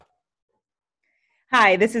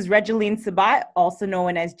Hi, this is Regeline Sabat, also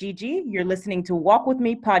known as Gigi. You're listening to Walk With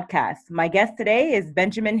Me podcast. My guest today is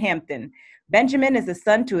Benjamin Hampton. Benjamin is a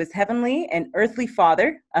son to his heavenly and earthly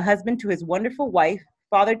father, a husband to his wonderful wife,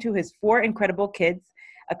 father to his four incredible kids,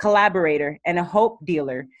 a collaborator, and a hope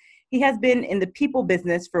dealer. He has been in the people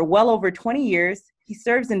business for well over 20 years. He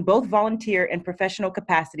serves in both volunteer and professional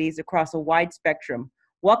capacities across a wide spectrum.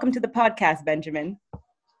 Welcome to the podcast, Benjamin.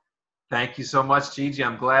 Thank you so much, Gigi.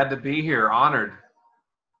 I'm glad to be here. Honored.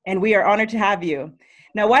 And we are honored to have you.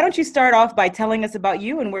 Now, why don't you start off by telling us about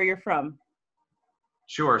you and where you're from?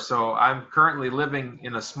 Sure. So I'm currently living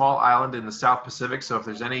in a small island in the South Pacific. So if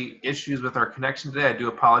there's any issues with our connection today, I do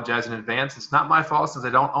apologize in advance. It's not my fault since I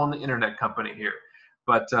don't own the internet company here.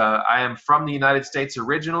 But I am from the United States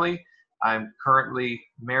originally. I'm currently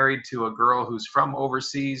married to a girl who's from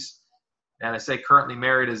overseas. And I say currently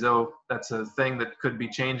married as though that's a thing that could be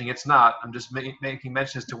changing. It's not. I'm just making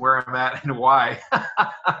mention as to where I'm at and why.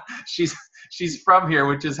 She's from here,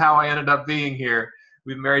 which is how I ended up being here.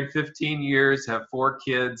 We've married 15 years, have 4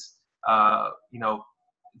 kids.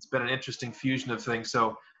 It's been an interesting fusion of things.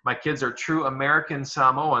 So my kids are true American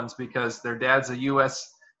Samoans because their dad's a U.S.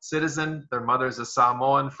 citizen. Their mother's a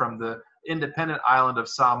Samoan from the independent island of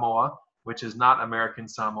Samoa, which is not American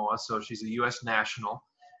Samoa. So she's a U.S. national.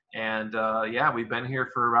 And we've been here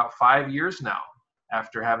for about 5 years now.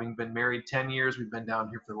 After having been married 10 years, we've been down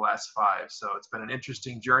here for the last 5. So it's been an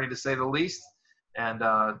interesting journey to say the least. And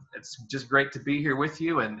it's just great to be here with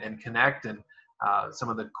you and connect and some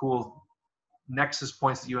of the cool nexus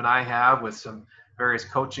points that you and I have with some various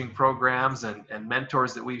coaching programs and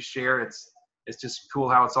mentors that we've shared. It's just cool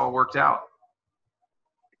how it's all worked out.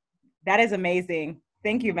 That is amazing.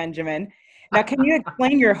 Thank you, Benjamin. Now, can you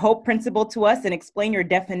explain your hope principle to us and explain your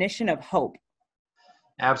definition of hope?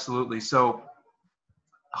 Absolutely. So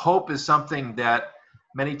hope is something that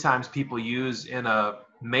many times people use in a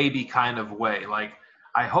maybe kind of way. Like,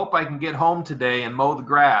 I hope I can get home today and mow the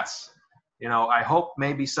grass. I hope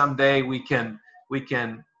maybe someday we can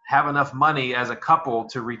have enough money as a couple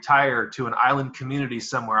to retire to an island community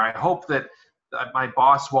somewhere. I hope that my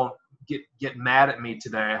boss won't get mad at me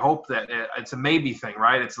today. I hope that it's a maybe thing,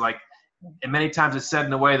 right? It's like, and many times it's said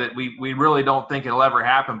in a way that we really don't think it'll ever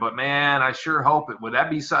happen, but man, I sure hope it would.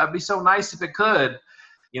 That'd be so nice if it could,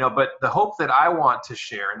 but the hope that I want to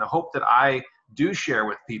share and the hope that I do share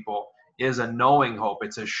with people is a knowing hope.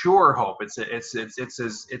 It's a sure hope. It's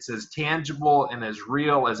as tangible and as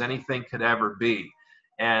real as anything could ever be.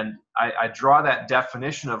 And I draw that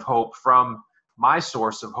definition of hope from my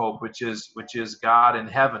source of hope, which is God in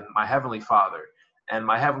heaven, my Heavenly Father. And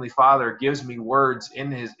my Heavenly Father gives me words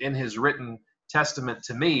in his written testament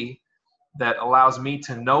to me that allows me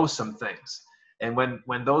to know some things. And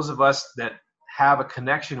when those of us that have a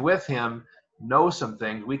connection with him know some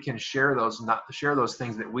things, we can share those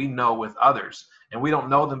things that we know with others. And we don't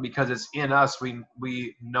know them because it's in us.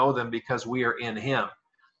 We know them because we are in him.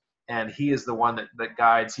 And he is the one that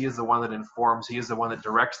guides. He is the one that informs. He is the one that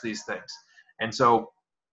directs these things. And so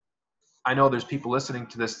I know there's people listening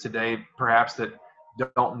to this today, perhaps that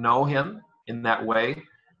don't know him in that way,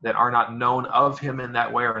 that are not known of him in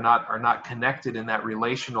that way, are not connected in that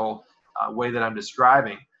relational way that I'm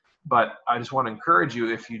describing. But I just want to encourage you,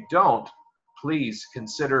 if you don't, please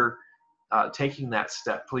consider taking that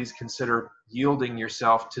step. Please consider yielding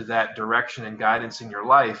yourself to that direction and guidance in your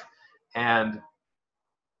life. And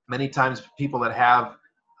many times people that have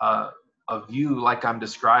a view like I'm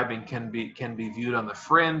describing can be viewed on the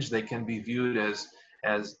fringe. They can be viewed as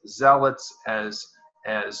zealots, as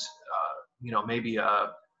maybe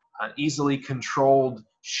an easily controlled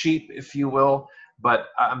sheep, if you will. But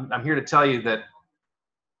I'm here to tell you that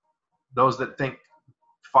those that think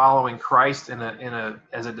following Christ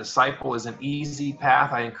as a disciple is an easy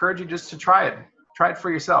path, I encourage you just to try it. Try it for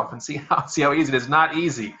yourself and see how easy it is. Not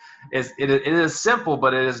easy. It is simple,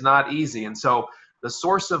 but it is not easy. And so the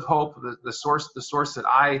source of hope, the source that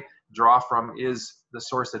I draw from is the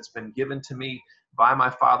source that's been given to me by my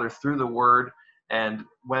Father through the Word. And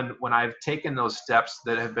when I've taken those steps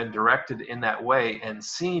that have been directed in that way and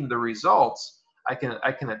seen the results, I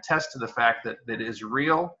can attest to the fact that it is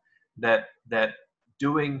real, that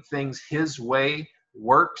doing things his way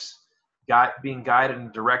works, being guided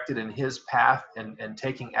and directed in his path and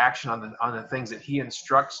taking action on the things that he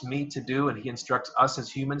instructs me to do and he instructs us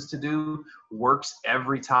as humans to do works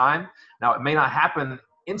every time. Now, it may not happen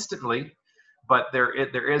instantly, but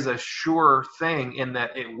there is a sure thing in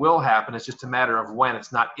that it will happen. It's just a matter of when.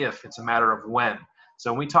 It's not if, it's a matter of when.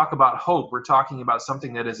 So when we talk about hope, we're talking about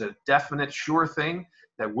something that is a definite, sure thing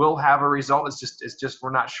that will have a result. It's just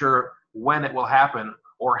we're not sure when it will happen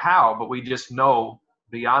or how, but we just know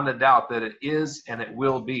beyond a doubt that it is and it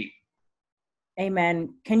will be.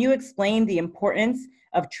 Amen. Can you explain the importance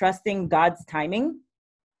of trusting God's timing?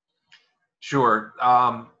 Sure.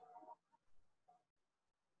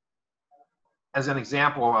 As an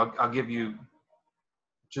example, I'll give you,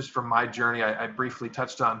 just from my journey, I briefly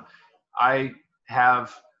touched on, I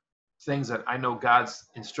have things that I know God's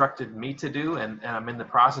instructed me to do, and I'm in the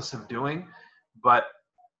process of doing, but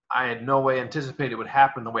I had no way anticipated it would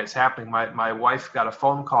happen the way it's happening. My wife got a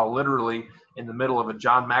phone call literally in the middle of a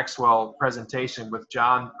John Maxwell presentation, with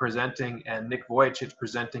John presenting and Nick Vujicic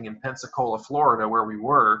presenting in Pensacola, Florida, where we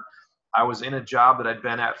were. I was in a job that I'd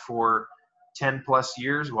been at for 10 plus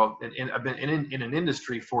years. Well, I've been in an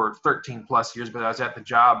industry for 13 plus years, but I was at the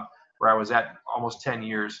job where I was at almost 10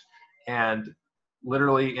 years. And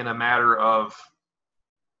literally in a matter of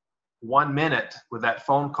 1 minute with that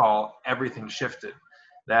phone call, everything shifted.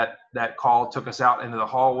 That call took us out into the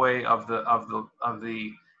hallway of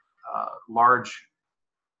the large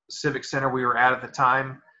civic center we were at the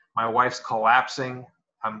time. My wife's collapsing.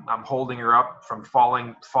 I'm holding her up from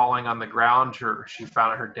falling on the ground. She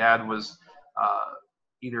found out her dad was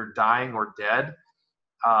either dying or dead.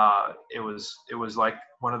 It was like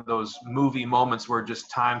one of those movie moments where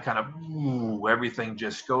just time kind of, everything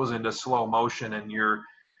just goes into slow motion, and you're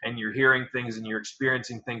hearing things and you're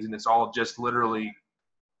experiencing things, and it's all just literally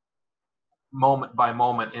moment by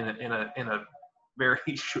moment in a very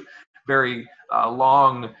very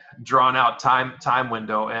long drawn out time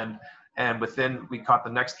window. And within, we caught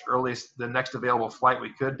the next available flight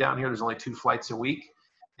we could down here. There's only 2 flights a week.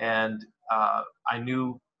 And I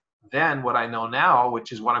knew then what I know now,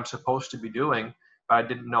 which is what I'm supposed to be doing, but I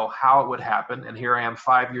didn't know how it would happen. And here I am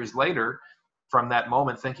 5 years later from that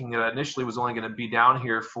moment, thinking that I initially was only going to be down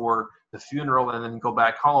here for the funeral and then go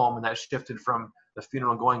back home. And that shifted from the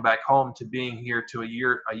funeral and going back home to being here to a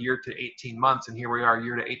year to 18 months. And here we are, a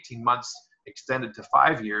year to 18 months extended to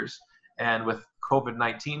 5 years. And with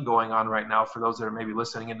COVID-19 going on right now, for those that are maybe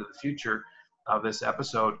listening into the future of this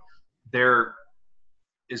episode, there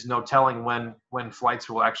is no telling when flights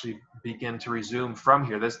will actually begin to resume from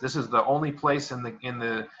here. This is the only place in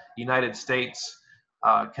the United States,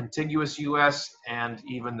 contiguous U.S. and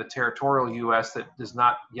even the territorial U.S. that does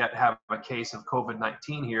not yet have a case of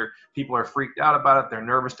COVID-19 here. People are freaked out about it. They're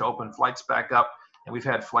nervous to open flights back up. And we've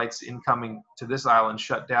had flights incoming to this island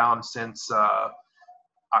shut down since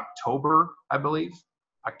October, I believe,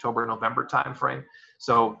 November timeframe.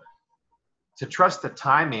 So to trust the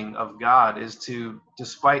timing of God is to,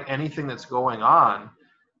 despite anything that's going on,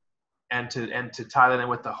 and to tie that in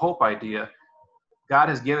with the hope idea. God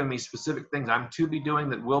has given me specific things I'm to be doing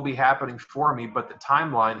that will be happening for me, but the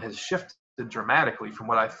timeline has shifted dramatically from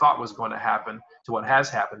what I thought was going to happen to what has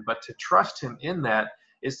happened. But to trust him in that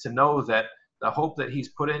is to know that the hope that he's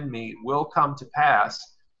put in me will come to pass.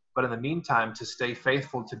 But in the meantime, to stay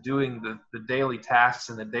faithful to doing the daily tasks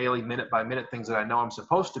and the daily minute-by-minute things that I know I'm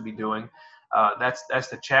supposed to be doing. That's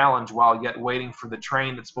the challenge, while yet waiting for the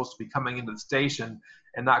train that's supposed to be coming into the station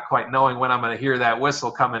and not quite knowing when I'm going to hear that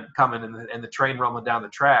whistle coming and the train rolling down the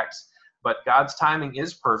tracks. But God's timing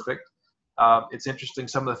is perfect. It's interesting,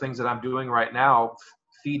 some of the things that I'm doing right now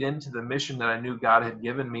feed into the mission that I knew God had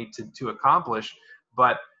given me to accomplish,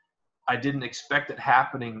 but I didn't expect it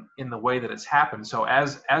happening in the way that it's happened. So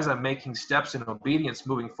as I'm making steps in obedience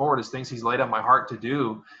moving forward, as things he's laid on my heart to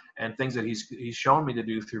do, and things that he's shown me to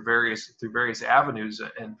do through various avenues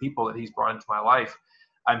and people that he's brought into my life,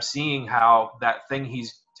 I'm seeing how that thing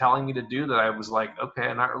he's telling me to do that I was like, okay,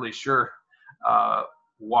 I'm not really sure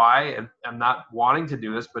why, and I'm not wanting to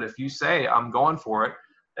do this, but if you say I'm going for it,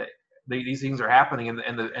 these things are happening,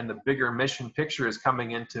 and the bigger mission picture is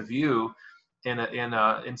coming into view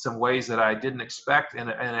in some ways that I didn't expect,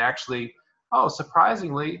 and actually,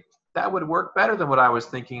 surprisingly, that would work better than what I was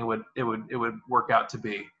thinking it would work out to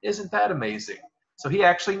be. Isn't that amazing? So he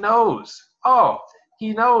actually knows.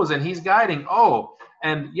 He knows, and he's guiding.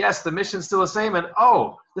 And yes, the mission's still the same. And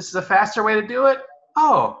this is a faster way to do it.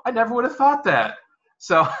 I never would have thought that.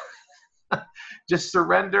 So just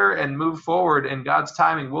surrender and move forward, and God's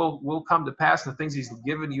timing will come to pass, and the things he's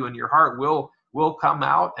given you in your heart will come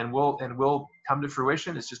out and will come to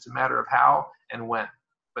fruition. It's just a matter of how and when.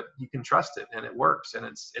 But you can trust it, and it works, and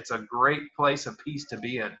it's a great place of peace to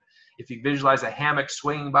be in. If you visualize a hammock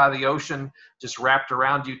swinging by the ocean, just wrapped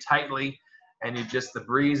around you tightly, and the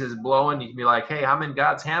breeze is blowing, you can be like, hey, I'm in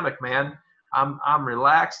God's hammock, man. I'm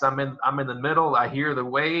relaxed. I'm in the middle. I hear the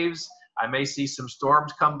waves. I may see some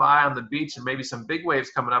storms come by on the beach and maybe some big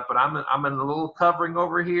waves coming up, but I'm in a little covering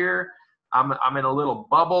over here. I'm in a little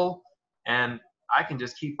bubble, and I can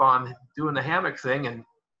just keep on doing the hammock thing and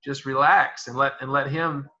just relax and let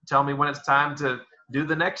him tell me when it's time to do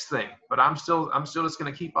the next thing. But I'm still just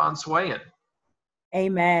going to keep on swaying.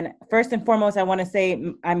 Amen. First and foremost, I want to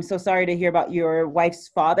say I'm so sorry to hear about your wife's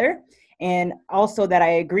father, and also that I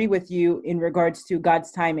agree with you in regards to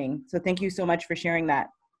God's timing. So thank you so much for sharing that,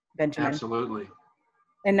 Benjamin. Absolutely.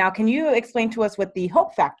 And now, can you explain to us what the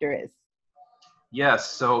hope factor is? Yes.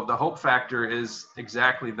 So the hope factor is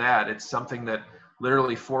exactly that. It's something that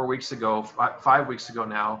literally 4 weeks ago, 5 weeks ago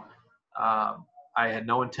now, I had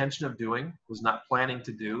no intention of doing, was not planning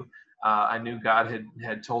to do. I knew God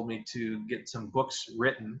had told me to get some books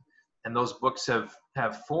written, and those books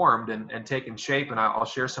have formed and taken shape. And I'll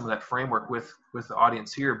share some of that framework with the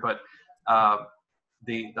audience here. But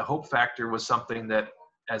the hope factor was something that,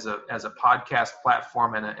 as a podcast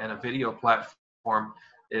platform and a video platform,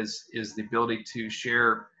 is the ability to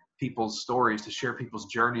share people's stories, to share people's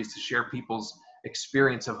journeys, to share people's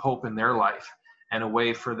experience of hope in their life, and a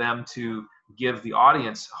way for them to give the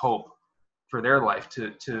audience hope for their life,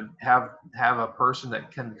 to have a person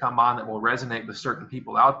that can come on that will resonate with certain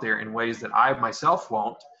people out there in ways that I myself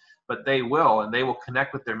won't, but they will, and they will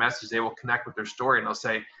connect with their message, they will connect with their story, and they'll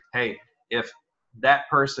say, hey, if that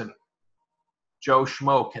person, Joe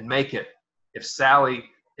Schmo, can make it, if Sally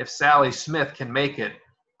Smith can make it,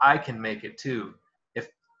 I can make it too.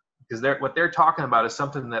 Because what they're talking about is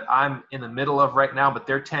something that I'm in the middle of right now, but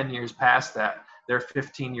they're 10 years past that. They're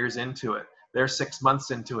 15 years into it. They're 6 months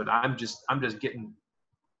into it. I'm just getting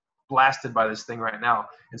blasted by this thing right now.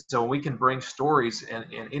 And so we can bring stories and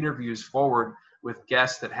interviews forward with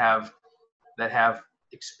guests that have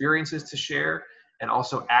experiences to share, and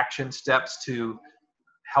also action steps to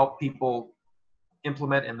help people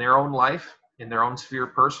implement in their own life, in their own sphere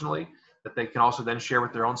personally, that they can also then share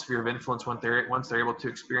with their own sphere of influence once they're able to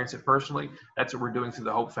experience it personally. That's what we're doing through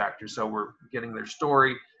the Hope Factor. So we're getting their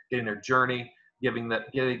story, getting their journey, giving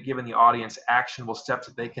the audience actionable steps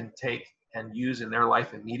that they can take and use in their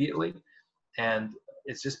life immediately. And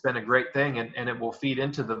it's just been a great thing, and it will feed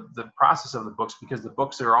into the process of the books, because the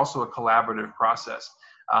books are also a collaborative process.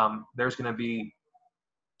 There's going to be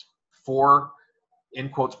 4, in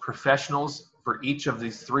quotes, professionals for each of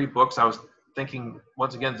these 3 books. I was thinking,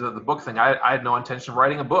 once again, the book thing, I had no intention of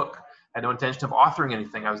writing a book. I had no intention of authoring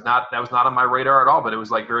anything. That was not on my radar at all, but it was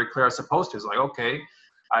like very clear I was supposed to. It's like, okay,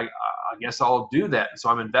 I guess I'll do that. So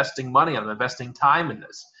I'm investing money, I'm investing time in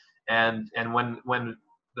this. And when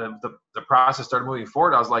the process started moving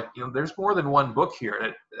forward, I was like, there's more than one book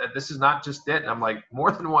here. This is not just it. And I'm like,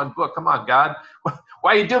 more than one book? Come on, God.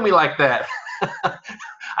 Why you do me like that?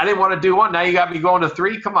 I didn't want to do 1. Now you got me going to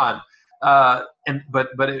 3. Come on.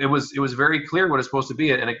 But it was very clear what it's supposed to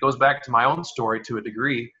be. And it goes back to my own story to a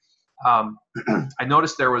degree. I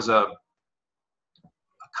noticed there was a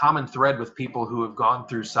common thread with people who have gone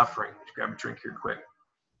through suffering. Let's grab a drink here quick.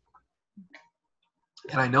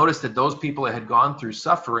 And I noticed that those people that had gone through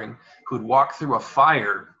suffering, who'd walked through a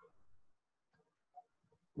fire,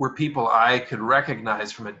 were people I could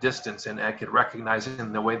recognize from a distance, and I could recognize it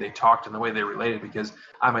in the way they talked and the way they related, because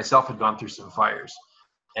I myself had gone through some fires.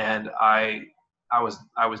 And I was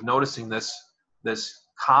noticing this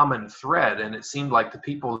common thread, and it seemed like the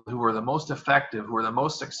people who were the most effective, who were the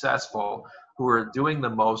most successful, who were doing the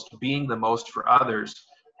most, being the most for others,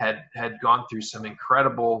 had gone through some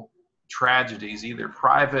incredible tragedies, either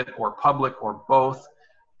private or public or both.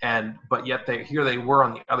 But yet here they were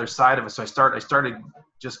on the other side of it. So I started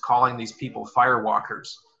just calling these people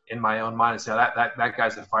firewalkers in my own mind, and say that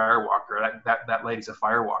guy's a firewalker, that lady's a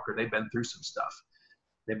firewalker. They've been through some stuff.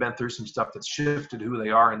 They've been through some stuff that's shifted who they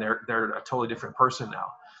are, and they're a totally different person now.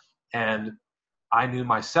 And I knew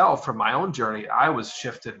myself from my own journey, I was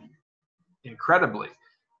shifted incredibly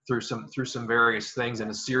through some various things in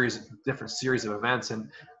a different series of events. And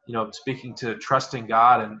speaking to trusting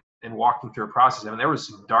God and walking through a process. I mean, there was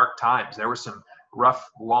some dark times. There were some rough,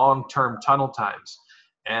 long-term tunnel times,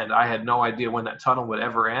 and I had no idea when that tunnel would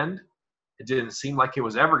ever end. It didn't seem like it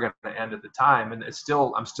was ever going to end at the time, and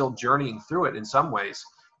I'm still journeying through it in some ways.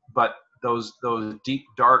 But those deep,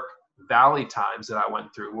 dark valley times that I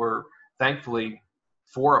went through were thankfully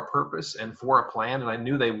for a purpose and for a plan, and I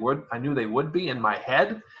knew they would be in my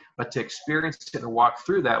head. But to experience it and walk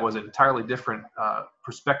through that was an entirely different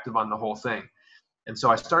perspective on the whole thing. And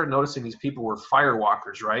so I started noticing these people were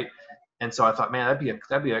firewalkers, right? And so I thought, man,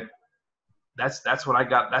 that's what I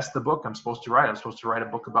got. That's the book I'm supposed to write. I'm supposed to write a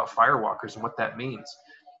book about firewalkers and what that means.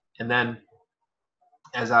 And then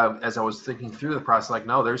as I was thinking through the process, like,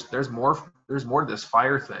 no, there's more to this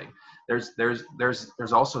fire thing.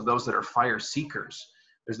 There's also those that are fire seekers.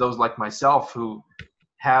 There's those like myself who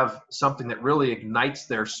have something that really ignites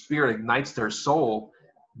their spirit, ignites their soul,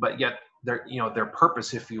 but yet their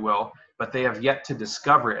purpose, if you will, but they have yet to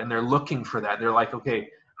discover it, and they're looking for that. They're like, okay,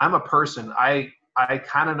 I'm a person. I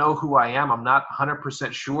kind of know who I am. I'm not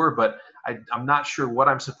 100% sure, but I'm not sure what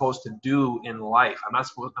I'm supposed to do in life.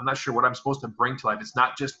 I'm not sure what I'm supposed to bring to life. It's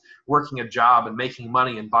not just working a job and making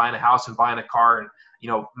money and buying a house and buying a car and, you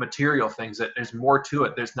know, material things. That there's more to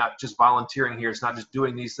it. There's not just volunteering here. It's not just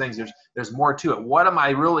doing these things. There's more to it. What am I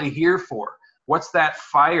really here for? What's that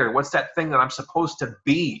fire? What's that thing that I'm supposed to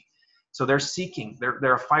be? So they're seeking.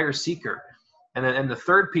 They're a fire seeker. And then, and the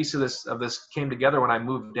third piece of this came together when I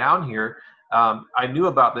moved down here. I knew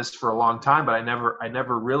about this for a long time, but I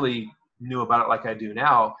never really knew about it like I do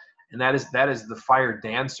now. And that is the fire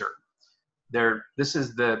dancer. This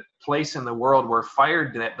is the place in the world where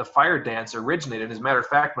the fire dance originated. As a matter of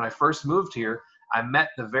fact, when I first moved here, I met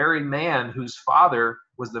the very man whose father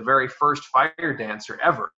was the very first fire dancer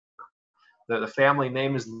ever. The family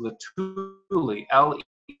name is Latuli, Letuli,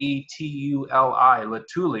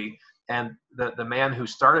 Latuli. And the man who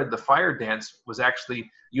started the fire dance was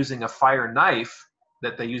actually using a fire knife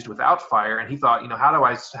that they used without fire, and he thought, you know, how do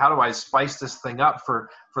I spice this thing up for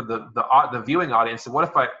the viewing audience? And what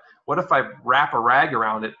if I wrap a rag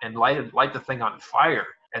around it and light the thing on fire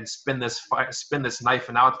and spin this knife,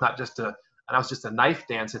 and now it's not just a knife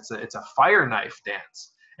dance, it's a fire knife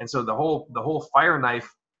dance. And so the whole fire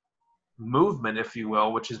knife movement, if you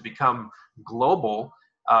will, which has become global,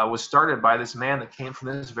 was started by this man that came from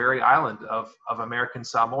this very island of American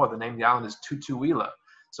Samoa. The name of the island is Tutuila.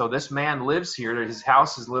 So this man lives here. His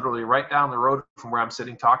house is literally right down the road from where I'm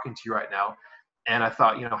sitting talking to you right now. And I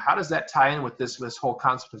thought, you know, how does that tie in with this whole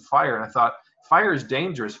concept of fire? And I thought, fire is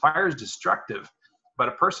dangerous. Fire is destructive. But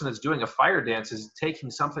a person that's doing a fire dance is taking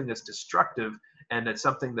something that's destructive and it's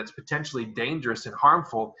something that's potentially dangerous and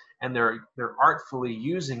harmful, and they're artfully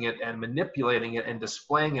using it and manipulating it and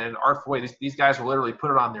displaying it in an artful way. These guys will literally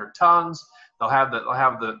put it on their tongues. They'll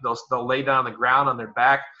lay down on the ground on their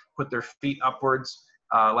back, put their feet upwards,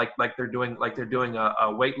 like they're doing a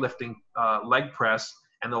weightlifting leg press,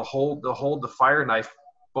 and they'll hold the fire knife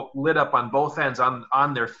lit up on both ends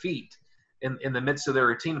on their feet in the midst of their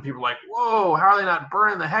routine. And people are like, whoa, how are they not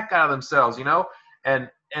burning the heck out of themselves, you know?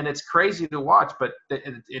 And it's crazy to watch, but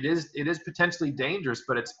it is potentially dangerous,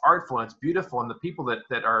 but it's artful and it's beautiful. And the people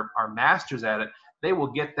that are masters at it, they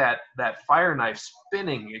will get that fire knife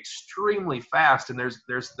spinning extremely fast. And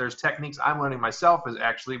there's techniques I'm learning myself, as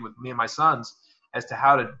actually with me and my sons, as to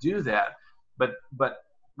how to do that. But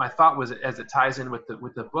my thought was, as it ties in with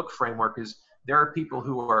the book framework, is there are people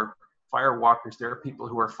who are fire walkers, there are people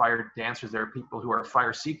who are fire dancers, there are people who are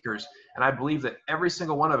fire seekers. And I believe that every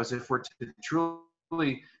single one of us, if we're to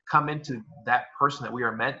truly come into that person that we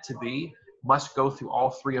are meant to be, must go through all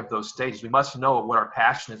three of those stages. We must know what our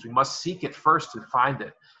passion is. We must seek it first to find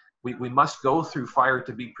it. We must go through fire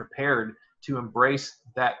to be prepared to embrace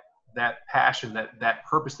that passion, that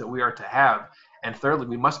purpose that we are to have. And thirdly,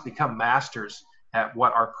 we must become masters at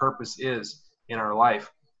what our purpose is in our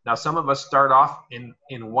life. Now, some of us start off in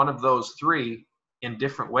one of those three in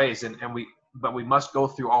different ways, but we must go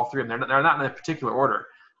through all three of them. They're not in a particular order.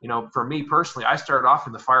 You know, for me personally, I started off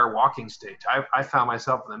in the fire walking stage. I found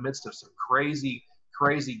myself in the midst of some crazy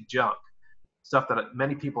junk, stuff that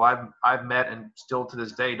many people I've met and still to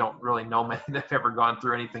this day don't really know many that have ever gone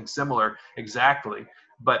through anything similar exactly.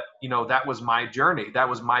 But, you know, that was my journey. That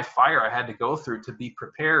was my fire I had to go through to be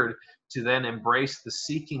prepared to then embrace the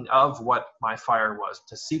seeking of what my fire was,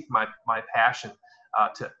 to seek my passion,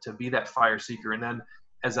 to be that fire seeker. And then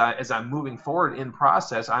as I'm moving forward in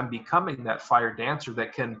process, I'm becoming that fire dancer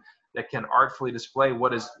that can artfully display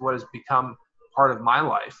what has become part of my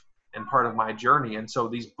life and part of my journey. And so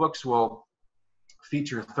these books will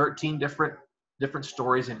feature 13 different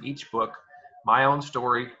stories in each book, my own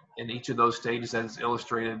story in each of those stages as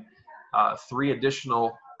illustrated, 3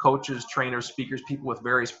 additional coaches, trainers, speakers, people with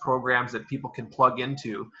various programs that people can plug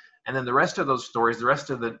into. And then the rest of those stories, the rest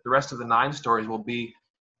of the 9 stories will be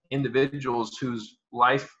individuals whose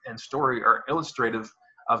life and story are illustrative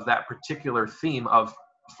of that particular theme of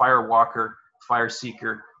fire walker, fire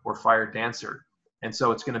seeker, or fire dancer. And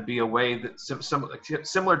so it's going to be a way that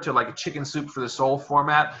similar to like a chicken soup for the soul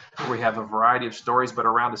format, where we have a variety of stories, but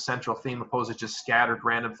around a central theme, opposed to just scattered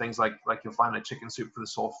random things like you'll find in a chicken soup for the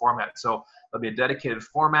soul format. So there'll be a dedicated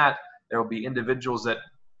format. There will be individuals that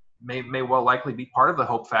may well likely be part of the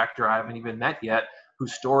Hope Factor I haven't even met yet,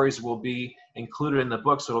 whose stories will be included in the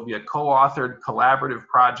book. So it'll be a co-authored collaborative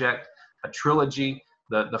project, a trilogy,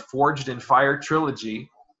 the Forged in Fire trilogy,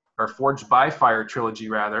 or Forged by Fire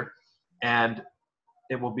trilogy rather. And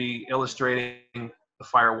it will be illustrating the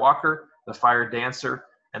fire walker, the fire dancer,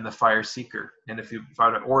 and the fire seeker. And if I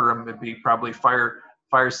were to order them, it'd be probably fire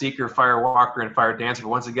fire seeker, fire walker, and fire dancer. But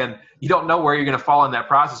once again, you don't know where you're going to fall in that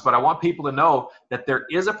process. But I want people to know that there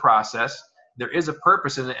is a process, there is a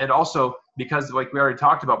purpose, and also because, like we already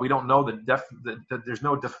talked about, we don't know that there's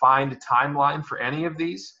no defined timeline for any of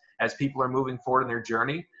these as people are moving forward in their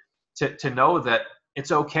journey. To know that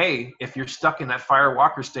it's okay if you're stuck in that fire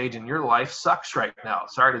walker stage and your life sucks right now.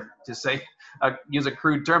 Sorry to say, use a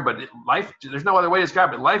crude term, but life, there's no other way to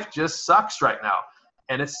describe it. Life just sucks right now,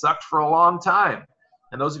 and it's sucked for a long time.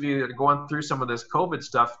 And those of you that are going through some of this COVID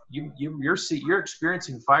stuff, you're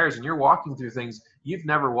experiencing fires and you're walking through things you've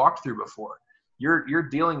never walked through before. You're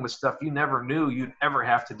dealing with stuff you never knew you'd ever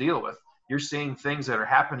have to deal with. You're seeing things that are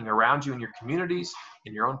happening around you in your communities,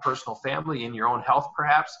 in your own personal family, in your own health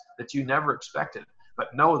perhaps, that you never expected.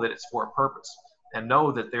 But know that it's for a purpose, and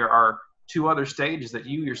know that there are 2 other stages that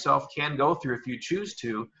you yourself can go through if you choose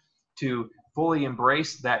to fully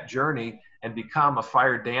embrace that journey and become a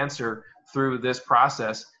fire dancer through this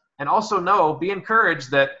process. And also be encouraged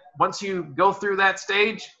that once you go through that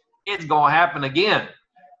stage, it's going to happen again.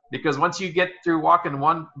 Because once you get through walking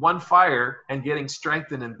one fire and getting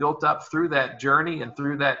strengthened and built up through that journey and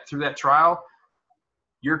through that trial,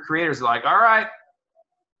 your creator's like, all right,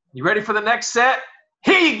 you ready for the next set?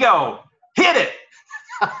 Here you go, hit it.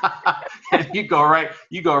 And you go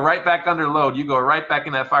right back under load. You go right back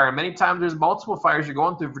in that fire. And many times there's multiple fires you're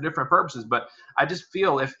going through for different purposes. But I just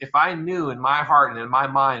feel if I knew in my heart and in my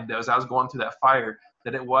mind as I was going through that fire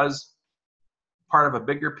that it was part of a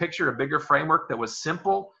bigger picture, a bigger framework that was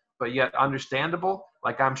simple but yet understandable,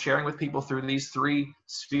 like I'm sharing with people through these 3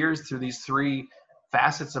 spheres, through these 3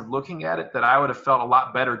 facets of looking at it, that I would have felt a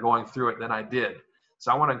lot better going through it than I did.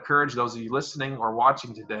 So I want to encourage those of you listening or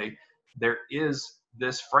watching today, there is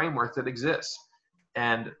this framework that exists,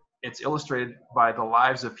 and it's illustrated by the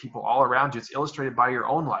lives of people all around you. It's illustrated by your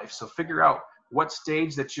own life. So figure out what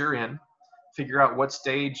stage that you're in, figure out what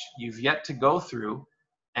stage you've yet to go through,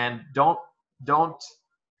 and don't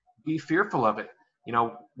be fearful of it. You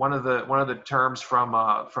know, one of the terms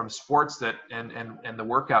from sports that and the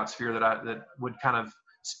workout sphere that would kind of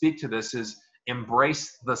speak to this is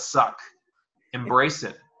embrace the suck. Embrace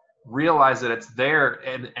it. Realize that it's there,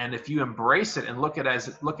 and if you embrace it and look at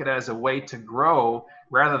it as a way to grow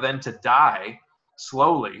rather than to die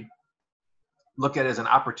slowly, look at it as an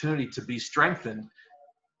opportunity to be strengthened,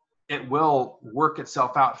 it will work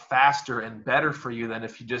itself out faster and better for you than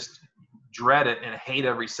if you just dread it and hate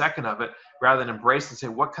every second of it, rather than embrace it and say,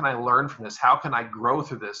 what can I learn from this? How can I grow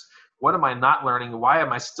through this? What am I not learning? Why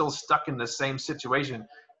am I still stuck in the same situation?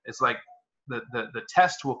 It's like the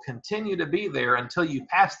test will continue to be there until you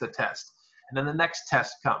pass the test. And then the next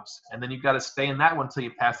test comes. And then you've got to stay in that one until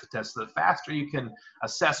you pass the test. So the faster you can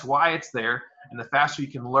assess why it's there, and the faster you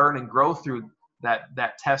can learn and grow through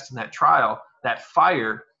that test and that trial, that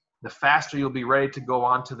fire, the faster you'll be ready to go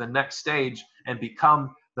on to the next stage and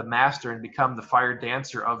become the master and become the fire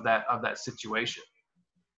dancer of that situation.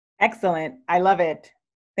 Excellent. I love it.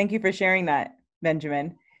 Thank you for sharing that,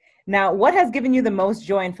 Benjamin. Now, what has given you the most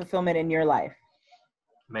joy and fulfillment in your life?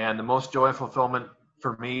 Man, the most joy and fulfillment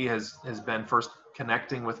for me has been first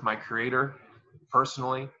connecting with my creator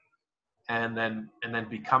personally, and then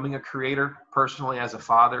becoming a creator personally as a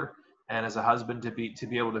father and as a husband, to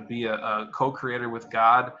be able to be a co-creator with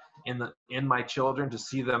God in my children, to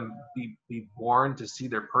see them be born, to see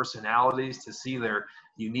their personalities, to see their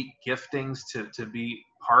unique giftings, to be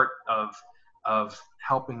part of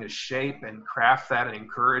helping to shape and craft that and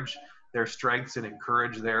encourage their strengths and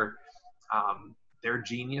encourage their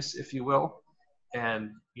genius, if you will.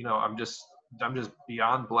 And I'm just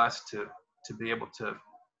beyond blessed to be able to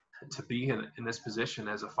be in this position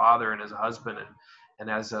as a father and as a husband and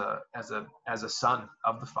as a son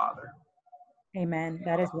of the Father. Amen.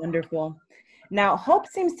 That is wonderful. Now, hope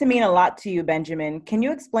seems to mean a lot to you, Benjamin. Can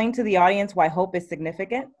you explain to the audience why hope is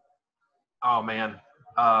significant? Oh man,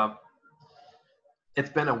 it's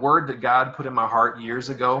been a word that God put in my heart years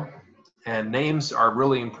ago, and names are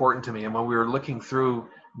really important to me. And when we were looking through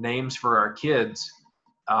names for our kids,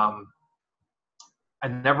 I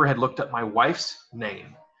never had looked up my wife's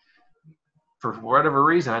name. For whatever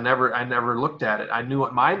reason, I never looked at it. I knew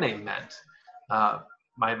what my name meant.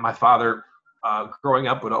 My father, growing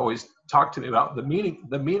up, would always talk to me about the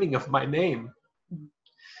meaning of my name,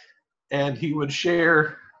 and he would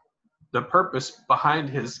share the purpose behind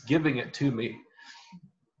his giving it to me.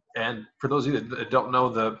 And for those of you that don't know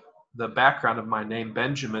the background of my name,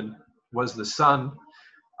 Benjamin was the son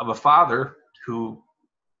of a father who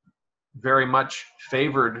very much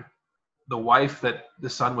favored the wife that the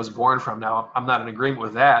son was born from. Now, I'm not in agreement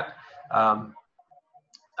with that. I'm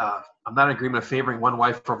not in agreement of favoring one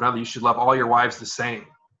wife over another. You should love all your wives the same.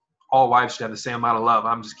 all wives should have the same amount of love.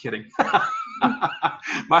 I'm just kidding.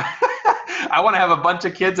 I want to have a bunch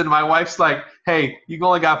of kids, and my wife's like, hey, you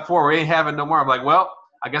only got 4. We ain't having no more. I'm like, well,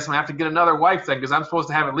 I guess I'm going to have to get another wife then, because I'm supposed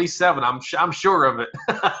to have at least 7. I'm sure of it.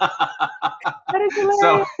 That is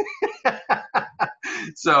hilarious.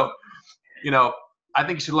 So, I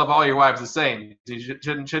think you should love all your wives the same. You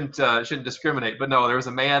shouldn't discriminate. But no, there was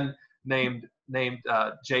a man named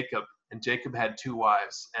Jacob, and Jacob had 2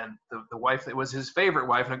 wives, and the wife that was his favorite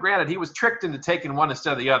wife. And granted, he was tricked into taking one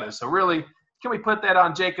instead of the other. So really, can we put that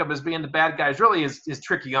on Jacob as being the bad guy? It's really his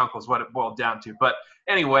tricky uncle is what it boiled down to. But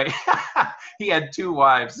anyway, he had 2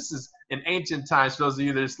 wives. This is in ancient times. For those of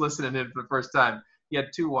you that are just listening in for the first time, he had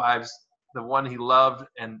 2 wives. The one he loved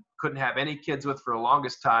and couldn't have any kids with for the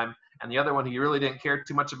longest time, and the other one he really didn't care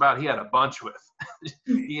too much about. He had a bunch with.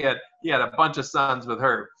 he had a bunch of sons with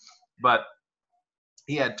her, but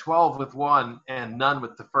he had 12 with one and none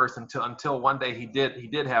with the first until one day he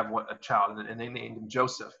did have a child, and they named him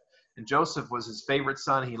Joseph. And Joseph was his favorite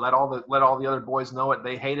son. He let all the other boys know it.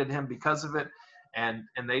 They hated him because of it, and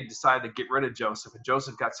they decided to get rid of Joseph. And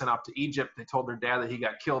Joseph got sent off to Egypt. They told their dad that he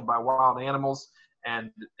got killed by wild animals.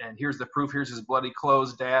 And here's the proof. Here's his bloody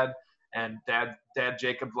clothes, Dad. And Dad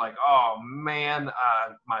Jacob's like, oh man,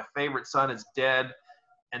 my favorite son is dead.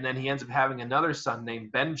 And then he ends up having another son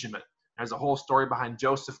named Benjamin. There's a whole story behind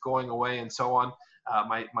Joseph going away and so on.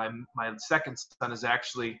 My second son is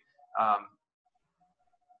actually, well,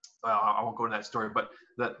 I won't go into that story, but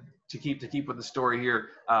to keep with the story here,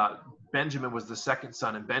 Benjamin was the second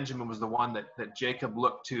son, and Benjamin was the one that Jacob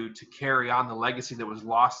looked to carry on the legacy that was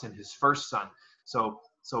lost in his first son. So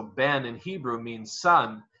Ben in Hebrew means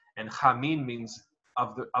son, and Chamin means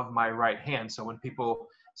of my right hand. So when people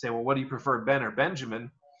say, well, what do you prefer, Ben or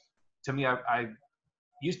Benjamin? To me, I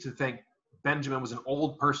used to think Benjamin was an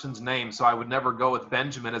old person's name, so I would never go with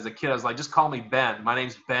Benjamin as a kid. I was like, just call me Ben. My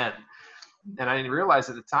name's Ben. And I didn't realize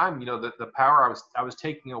at the time, the power I was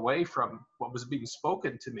taking away from what was being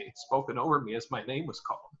spoken to me, spoken over me as my name was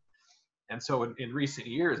called. And so in recent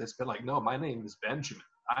years, it's been like, no, my name is Benjamin.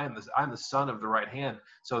 I'm the son of the right hand.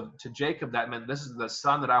 So to Jacob, that meant this is the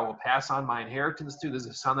son that I will pass on my inheritance to. This is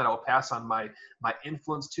the son that I will pass on my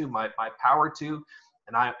influence to, my power to.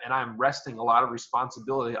 And I'm resting a lot of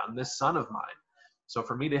responsibility on this son of mine. So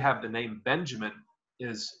for me to have the name Benjamin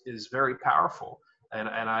is very powerful. And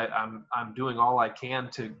I'm doing all I can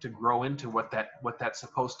to grow into what that's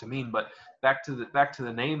supposed to mean. But back to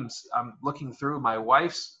the names, I'm looking through my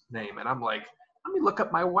wife's name, and I'm like, let me look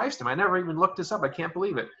up my wife's name. I never even looked this up. I can't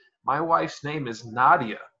believe it. My wife's name is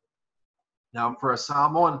Nadia. Now, for a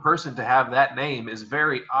Samoan person to have that name is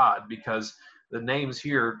very odd, because the names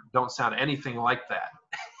here don't sound anything like that.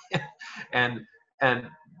 and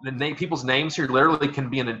people's names here literally can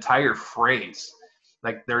be an entire phrase.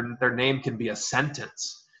 Like their name can be a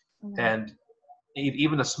sentence. Mm-hmm. And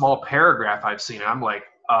even a small paragraph I've seen. I'm like,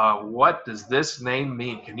 what does this name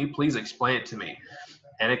mean? Can you please explain it to me?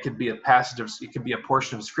 And it could be it could be a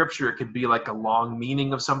portion of scripture. It could be like a long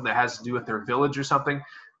meaning of something that has to do with their village or something.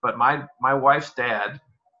 But my wife's dad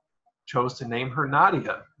chose to name her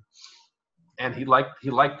Nadia. And he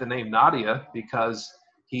liked the name Nadia because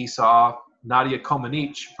he saw Nadia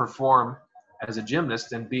Comaneci perform as a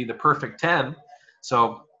gymnast and be the perfect 10.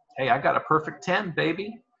 So, hey, I got a perfect 10,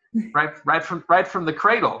 baby, right from the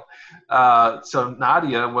cradle. So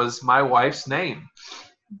Nadia was my wife's name,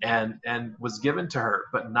 and was given to her.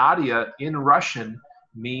 But Nadia in Russian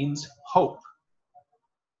means hope.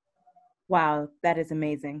 Wow, that is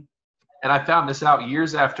amazing. And I found this out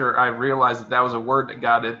years after I realized that was a word that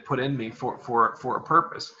God had put in me for a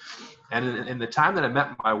purpose. And in the time that I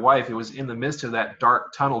met my wife, it was in the midst of that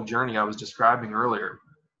dark tunnel journey I was describing earlier.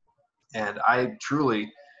 And I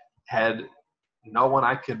truly had no one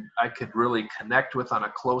I could really connect with on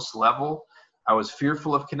a close level. I was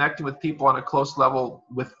fearful of connecting with people on a close level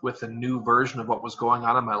with a new version of what was going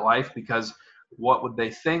on in my life, because what would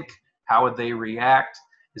they think? How would they react?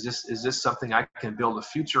 Is this something I can build a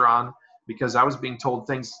future on? Because I was being told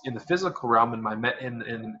things in the physical realm,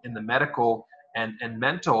 in the medical and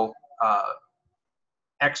mental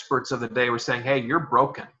experts of the day were saying, hey, you're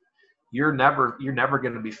broken. You're never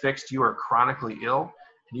going to be fixed. You are chronically ill,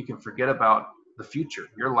 and you can forget about the future.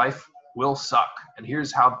 Your life will suck. And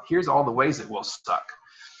here's all the ways it will suck.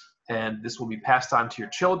 And this will be passed on to your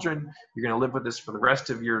children. You're going to live with this for the rest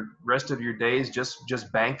of your days.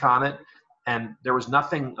 Just bank on it. And there was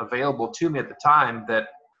nothing available to me at the time that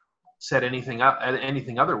said anything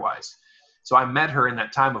otherwise. So I met her in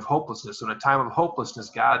that time of hopelessness. In a time of hopelessness,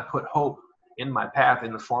 God put hope in my path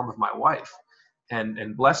in the form of my wife,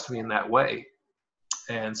 and blessed me in that way.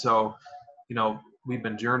 And so, we've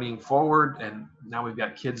been journeying forward, and now we've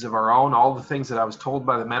got kids of our own. All the things that I was told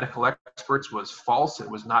by the medical experts was false. It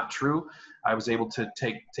was not true. I was able to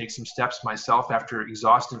take some steps myself after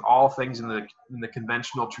exhausting all things in the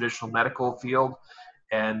conventional, traditional medical field,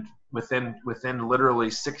 and within literally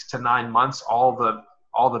 6 to 9 months, all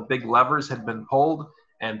the big levers had been pulled,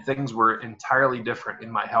 and things were entirely different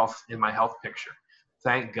in my health picture.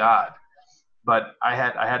 Thank God. But I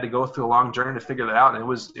had to go through a long journey to figure that out, and it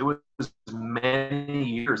was many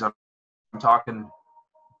years. I'm talking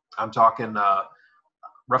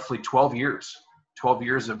roughly 12 years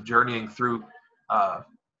of journeying through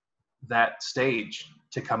that stage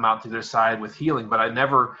to come out to the other side with healing. But I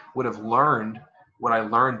never would have learned what I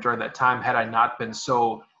learned during that time had I not been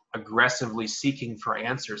so aggressively seeking for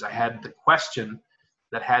answers. I had the question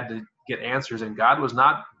that had to get answers, and God was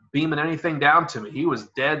not beaming anything down to me. He was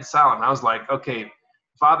dead silent. I was like, okay,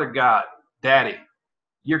 Father God, Daddy,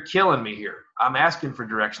 you're killing me here. I'm asking for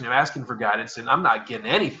direction. I'm asking for guidance, and I'm not getting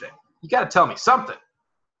anything. You got to tell me something.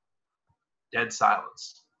 Dead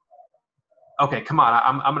silence. Okay, come on.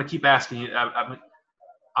 I'm going to keep asking you.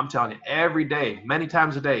 I'm telling you every day, many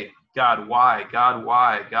times a day, God, why? God,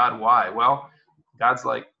 why? God, why? Well, God's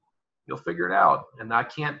like, you'll figure it out, and I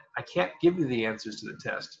can't give you the answers to the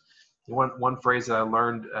test. One phrase that I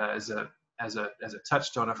learned as a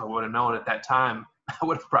touchstone, if I would have known at that time, I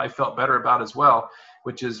would have probably felt better about as well,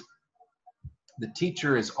 which is the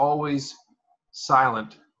teacher is always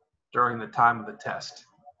silent during the time of the test.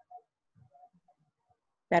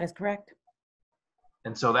 That is correct.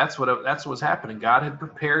 And so that's what was happening. God had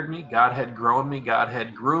prepared me. God had grown me. God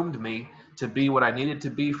had groomed me to be what I needed to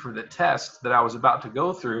be for the test that I was about to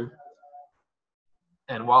go through.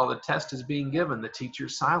 And while the test is being given, the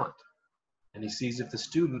teacher's silent. And he sees if the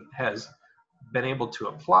student has been able to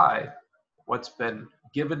apply what's been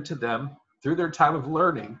given to them through their time of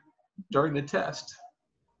learning during the test.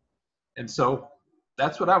 And so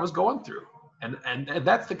that's what I was going through. And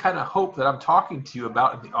that's the kind of hope that I'm talking to you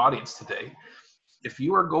about in the audience today. If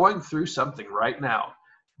you are going through something right now,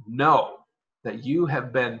 know that you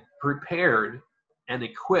have been prepared and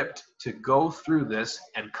equipped to go through this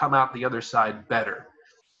and come out the other side better.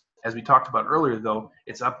 As we talked about earlier, though,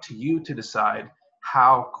 it's up to you to decide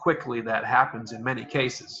how quickly that happens in many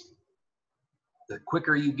cases. The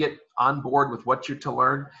quicker you get on board with what you're to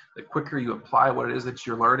learn, the quicker you apply what it is that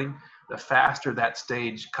you're learning, the faster that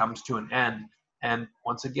stage comes to an end. And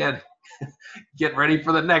once again, get ready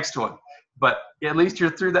for the next one. But at least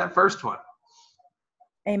you're through that first one.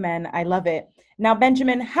 Amen. I love it. Now,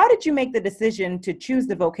 Benjamin, how did you make the decision to choose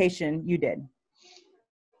the vocation you did?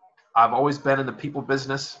 I've always been in the people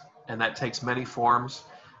business, and that takes many forms.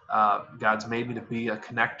 God's made me to be a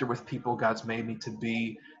connector with people. God's made me to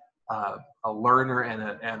be a learner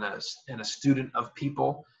and a student of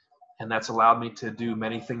people. And that's allowed me to do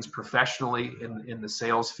many things professionally in the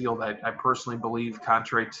sales field. I personally believe,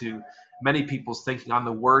 contrary to many people's thinking on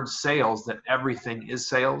the word sales, that everything is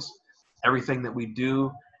sales. Everything that we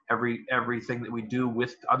do, everything that we do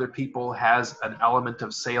with other people has an element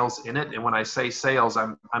of sales in it. And when I say sales,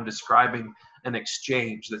 I'm describing an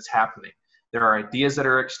exchange that's happening. There are ideas that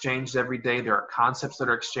are exchanged every day. There are concepts that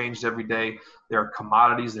are exchanged every day. There are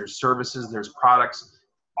commodities, there's services, there's products.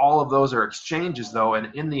 All of those are exchanges, though,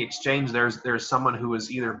 and in the exchange, there's someone who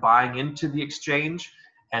is either buying into the exchange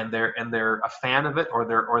and they're a fan of it, or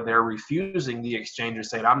they're refusing the exchange or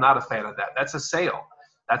saying, I'm not a fan of that. That's a sale.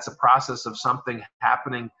 That's a process of something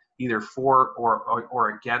happening either for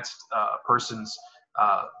or against a person's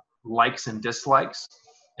likes and dislikes.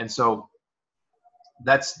 And so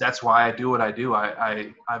that's why I do what I do.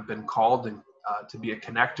 I've been called to be a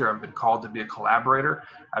connector. I've been called to be a collaborator.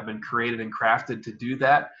 I've been created and crafted to do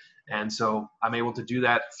that. And so I'm able to do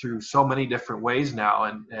that through so many different ways now.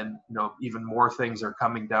 And even more things are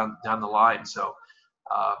coming down the line. So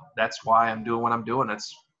that's why I'm doing what I'm doing.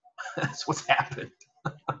 That's what's happened.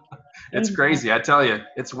 It's crazy. I tell you,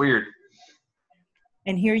 it's weird.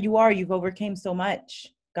 And here you are, you've overcame so much.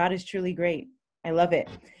 God is truly great. I love it.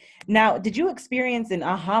 Now, did you experience an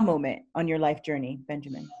aha moment on your life journey,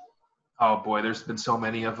 Benjamin? Oh boy, there's been so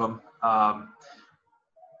many of them.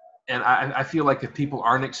 And I feel like if people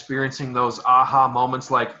aren't experiencing those aha moments,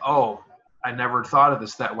 like, oh, I never thought of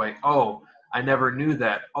this that way. Oh, I never knew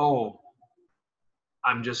that. Oh,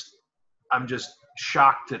 I'm just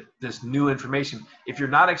shocked at this new information. If you're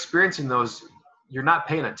not experiencing those, you're not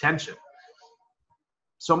paying attention.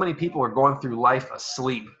 So many people are going through life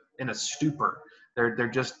asleep, in a stupor. They're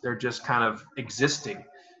just kind of existing.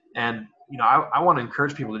 And I want to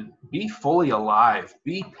encourage people to be fully alive,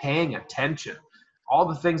 be paying attention. all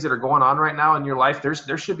the things that are going on right now in your life,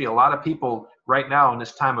 there should be a lot of people right now in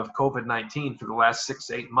this time of COVID-19 for the last 6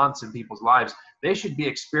 to 8 months in people's lives. They should be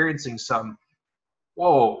experiencing some,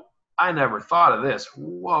 whoa, I never thought of this.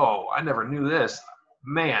 Whoa, I never knew this.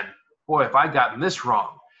 Man, boy, if I gotten this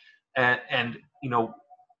wrong. And you know,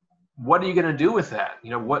 what are you going to do with that?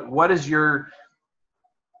 You know, what is your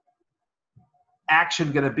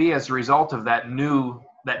action going to be as a result of that new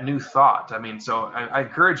thought? I mean, so I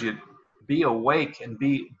encourage you, be awake and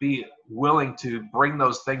be willing to bring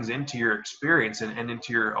those things into your experience and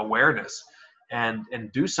into your awareness, and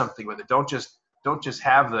do something with it. Don't just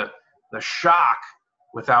have the shock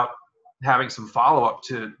without having some follow-up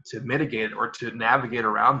to mitigate it or to navigate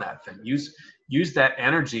around that thing. Use that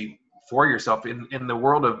energy for yourself. In the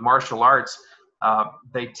world of martial arts,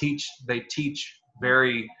 they teach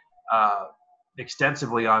very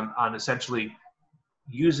extensively on essentially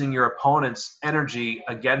using your opponent's energy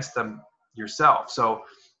against them yourself. So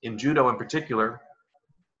in judo in particular,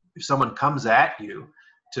 if someone comes at you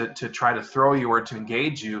to try to throw you or to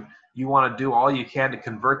engage you, you want to do all you can to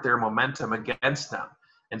convert their momentum against them.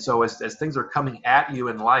 And so as things are coming at you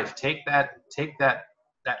in life, take that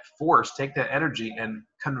force, take that energy and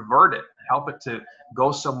convert it. Help it to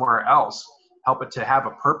go somewhere else. Help it to have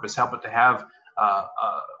a purpose. Help it to have a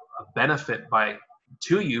benefit by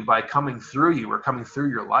coming through you or coming through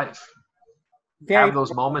your life. Have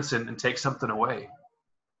those moments and take something away.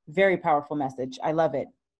 Very powerful message. I love it.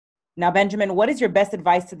 Now, Benjamin, what is your best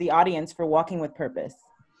advice to the audience for walking with purpose?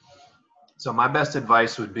 So my best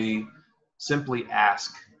advice would be simply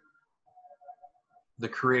ask the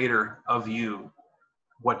creator of you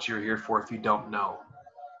what you're here for if you don't know.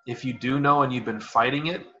 If you do know and you've been fighting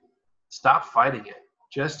it, stop fighting it.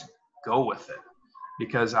 Just go with it.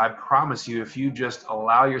 Because I promise you, if you just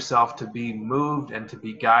allow yourself to be moved and to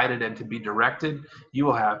be guided and to be directed, you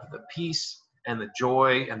will have the peace and the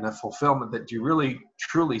joy and the fulfillment that you really,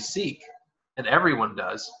 truly seek. And everyone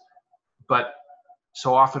does. But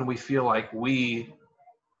so often we feel like we,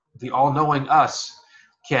 the all-knowing us,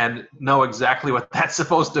 can know exactly what that's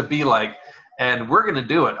supposed to be like. And we're going to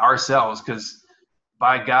do it ourselves because,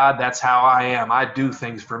 by God, that's how I am. I do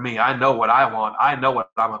things for me. I know what I want. I know what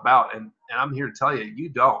I'm about. And I'm here to tell you, you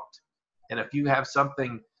don't. And if you have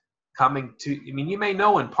something coming to, I mean, you may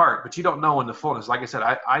know in part, but you don't know in the fullness. Like I said,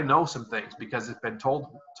 I know some things because it's been told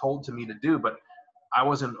to me to do, but I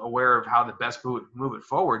wasn't aware of how to best move it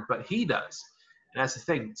forward, but he does. And that's the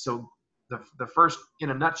thing. So the first,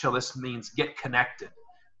 in a nutshell, this means get connected.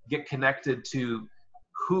 Get connected to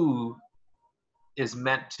who is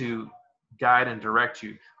meant to guide and direct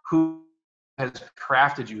you, who has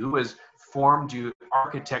crafted you, who has formed you,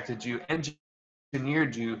 architected you,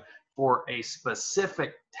 engineered you for a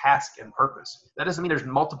specific task and purpose. That doesn't mean there's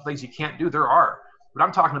multiple things you can't do. There are. But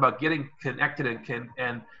I'm talking about getting connected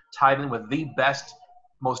and tied in with the best,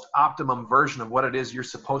 most optimum version of what it is you're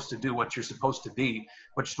supposed to do, what you're supposed to be,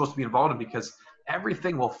 what you're supposed to be involved in, because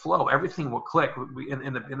everything will flow, everything will click.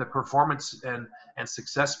 In the performance and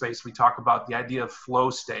success space, we talk about the idea of flow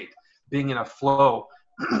state, being in a flow.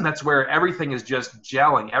 That's where everything is just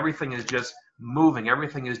gelling, everything is just moving,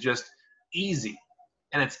 everything is just easy.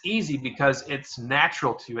 And it's easy because it's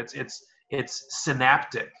natural to you. It's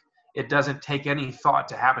synaptic. It doesn't take any thought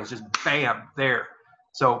to happen. It's just bam, there.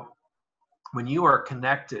 So when you are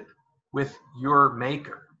connected with your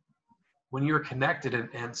maker, when you're connected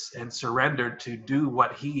and surrendered to do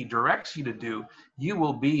what he directs you to do, you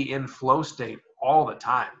will be in flow state all the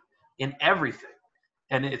time, in everything.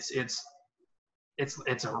 And it's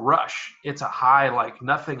a rush. It's a high like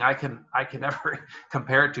nothing I can ever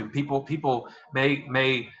compare it to. People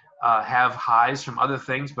may have highs from other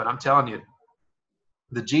things, but I'm telling you,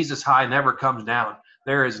 the Jesus high never comes down.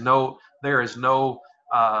 There is no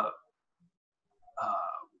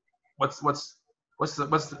what's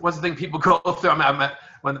the thing people go through?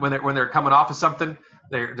 When they're coming off of something,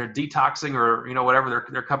 they're detoxing or whatever,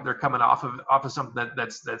 they're coming off of something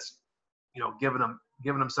that's giving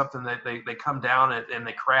them something that they come down and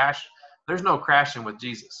they crash. There's no crashing with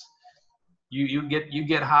Jesus. You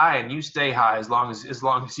get high and you stay high as long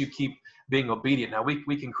as you keep being obedient. Now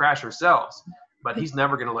we can crash ourselves, but he's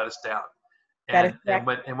never going to let us down.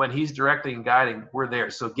 And when he's directing and guiding, we're there.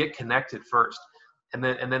 So get connected first. And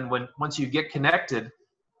then once you get connected,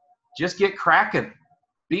 just get cracking.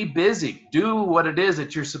 Be busy. Do what it is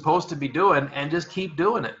that you're supposed to be doing and just keep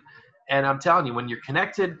doing it. And I'm telling you, when you're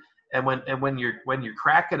connected and when you're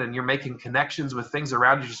cracking and you're making connections with things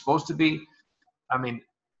around you you're supposed to be, I mean,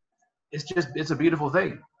 it's a beautiful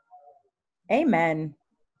thing. Amen.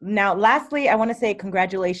 Now, lastly, I want to say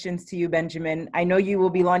congratulations to you, Benjamin. I know you will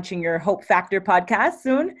be launching your Hope Factor podcast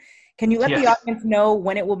soon. Can you let the Yes. audience know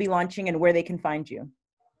when it will be launching and where they can find you?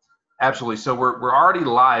 Absolutely. So we're already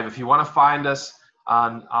live. If you want to find us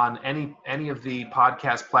on any of the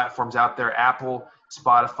podcast platforms out there, Apple,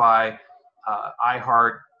 Spotify,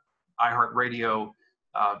 iHeartRadio,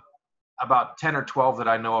 about 10 or 12 that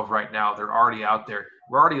I know of right now. They're already out there.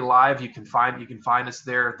 We're already live. You can find us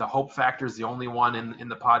there. The Hope Factor is the only one in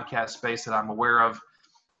the podcast space that I'm aware of.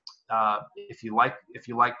 If you like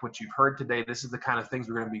what you've heard today, this is the kind of things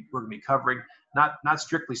we're going to be covering. Not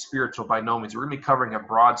strictly spiritual by no means. We're going to be covering a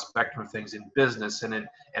broad spectrum of things in business and in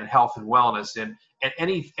health and wellness and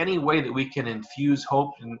any way that we can infuse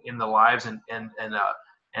hope in the lives and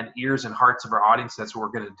ears and hearts of our audience. That's what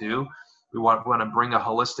we're going to do. We want to bring a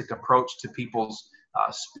holistic approach to people's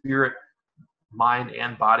spirit, mind,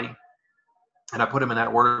 and body. And I put them in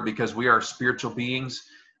that order because we are spiritual beings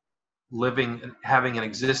living, having an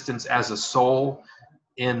existence as a soul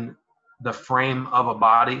in the frame of a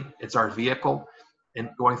body. It's our vehicle. And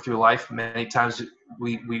going through life, many times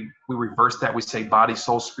we reverse that. We say body,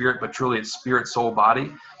 soul, spirit, but truly it's spirit, soul,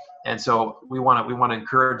 body. And so we want to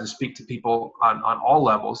encourage and speak to people on all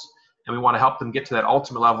levels, and we want to help them get to that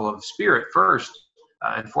ultimate level of spirit first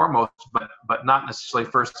and foremost, but not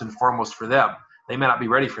necessarily first and foremost for them. They may not be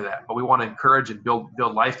ready for that, but we want to encourage and build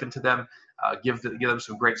life into them, give them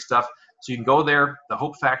some great stuff. So you can go there, the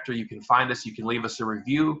Hope Factor. You can find us. You can leave us a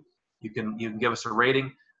review. You can give us a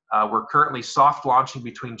rating. We're currently soft launching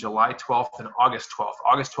between July 12th and August 12th.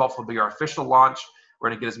 August 12th will be our official launch. We're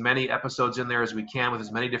going to get as many episodes in there as we can with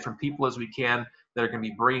as many different people as we can that are going to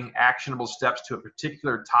be bringing actionable steps to a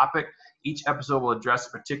particular topic. Each episode will address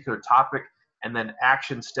a particular topic and then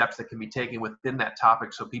action steps that can be taken within that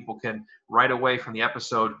topic, so people can right away from the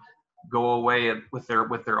episode go away with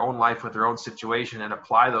their own life, with their own situation, and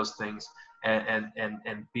apply those things and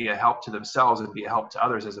be a help to themselves and be a help to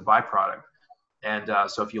others as a byproduct. And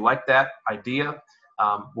so if you like that idea,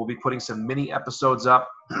 we'll be putting some mini episodes up,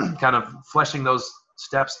 kind of fleshing those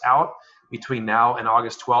steps out between now and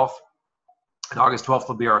August 12th. And August 12th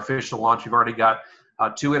will be our official launch. We've already got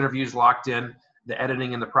 2 interviews locked in. The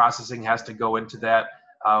editing and the processing has to go into that.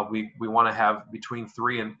 We want to have between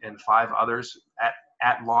 3 and 5 others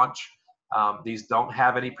at launch. These don't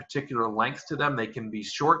have any particular length to them. They can be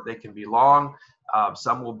short, they can be long.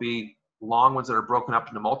 Some will be long ones that are broken up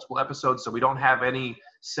into multiple episodes. So we don't have any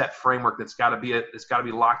set framework that's got to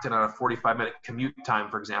be locked in on a 45-minute commute time,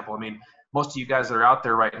 for example. I mean, most of you guys that are out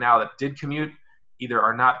there right now that did commute either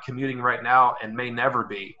are not commuting right now and may never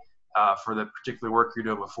be for the particular work you're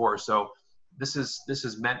doing before. So this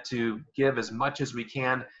is meant to give as much as we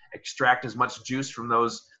can, extract as much juice from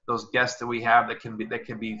those guests that we have that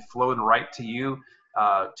can be flowing right to you,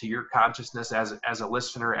 to your consciousness as a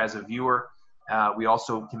listener, as a viewer. We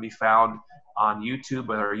also can be found on YouTube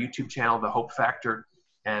with our YouTube channel, The Hope Factor,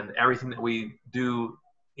 and everything that we do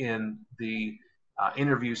in the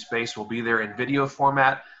interview space will be there in video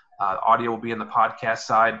format. Audio will be in the podcast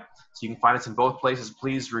side. So you can find us in both places.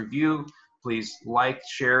 Please review, please like,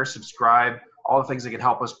 share, subscribe, all the things that can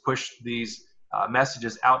help us push these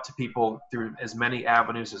messages out to people through as many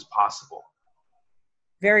avenues as possible.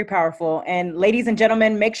 Very powerful. And ladies and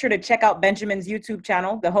gentlemen, make sure to check out Benjamin's YouTube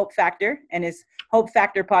channel, The Hope Factor, and his Hope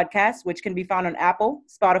Factor podcast, which can be found on Apple,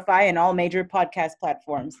 Spotify, and all major podcast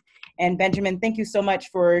platforms. And Benjamin, thank you so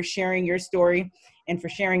much for sharing your story and for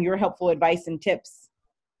sharing your helpful advice and tips.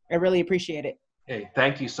 I really appreciate it. Hey,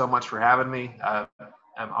 thank you so much for having me.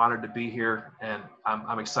 I'm honored to be here, and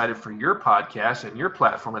I'm excited for your podcast and your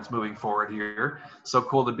platform that's moving forward here. So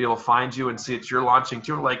cool to be able to find you and see that you're launching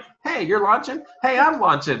too. Like, hey, you're launching. Hey, I'm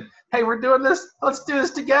launching. Hey, we're doing this. Let's do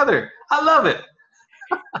this together. I love it.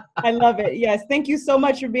 I love it. Yes. Thank you so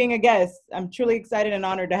much for being a guest. I'm truly excited and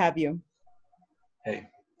honored to have you. Hey,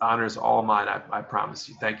 honor is all mine. I promise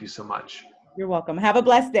you. Thank you so much. You're welcome. Have a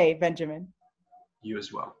blessed day, Benjamin. You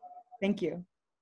as well. Thank you.